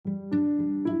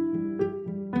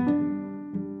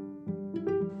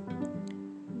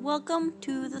Welcome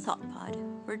to the Thought Pod,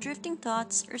 where drifting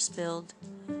thoughts are spilled.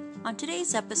 On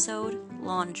today's episode,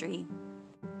 laundry.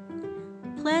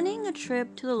 Planning a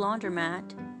trip to the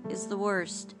laundromat is the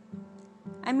worst.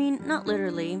 I mean, not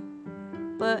literally,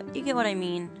 but you get what I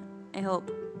mean, I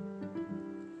hope.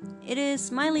 It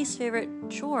is my least favorite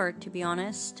chore, to be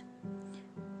honest.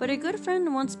 But a good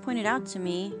friend once pointed out to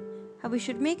me how we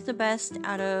should make the best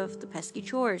out of the pesky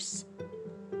chores.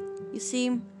 You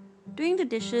see, doing the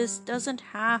dishes doesn't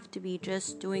have to be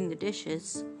just doing the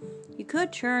dishes. You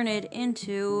could turn it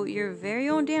into your very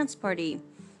own dance party,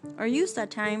 or use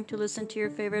that time to listen to your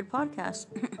favorite podcast.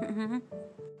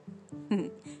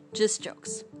 Just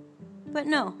jokes. But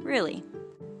no, really.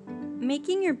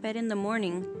 Making your bed in the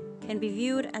morning can be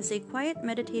viewed as a quiet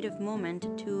meditative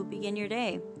moment to begin your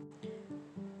day,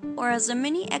 or as a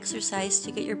mini exercise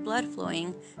to get your blood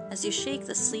flowing as you shake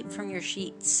the sleep from your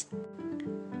sheets.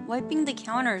 Wiping the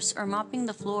counters or mopping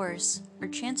the floors are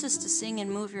chances to sing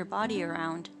and move your body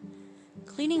around.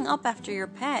 Cleaning up after your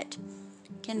pet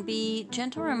can be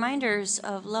gentle reminders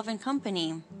of love and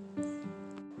company.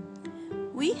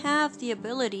 We have the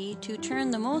ability to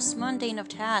turn the most mundane of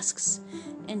tasks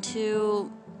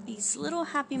into these little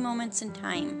happy moments in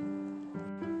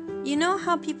time. You know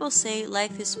how people say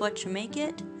life is what you make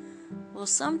it? Well,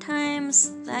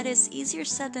 sometimes that is easier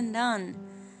said than done.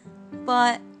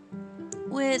 But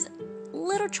with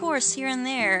little chores here and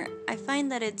there, I find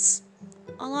that it's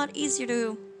a lot easier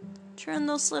to turn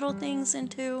those little things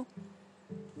into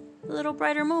little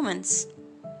brighter moments.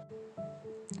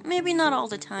 Maybe not all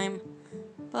the time,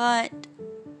 but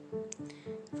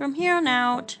from here on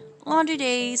out, laundry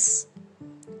days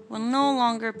will no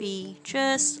longer be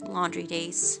just laundry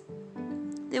days.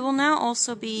 They will now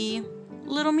also be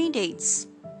little me dates.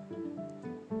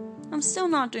 I'm still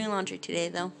not doing laundry today,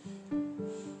 though.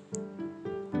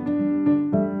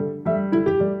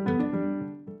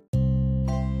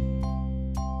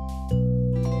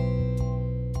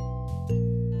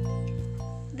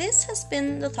 This has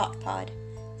been the Thought Pod.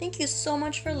 Thank you so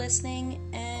much for listening,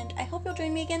 and I hope you'll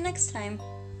join me again next time.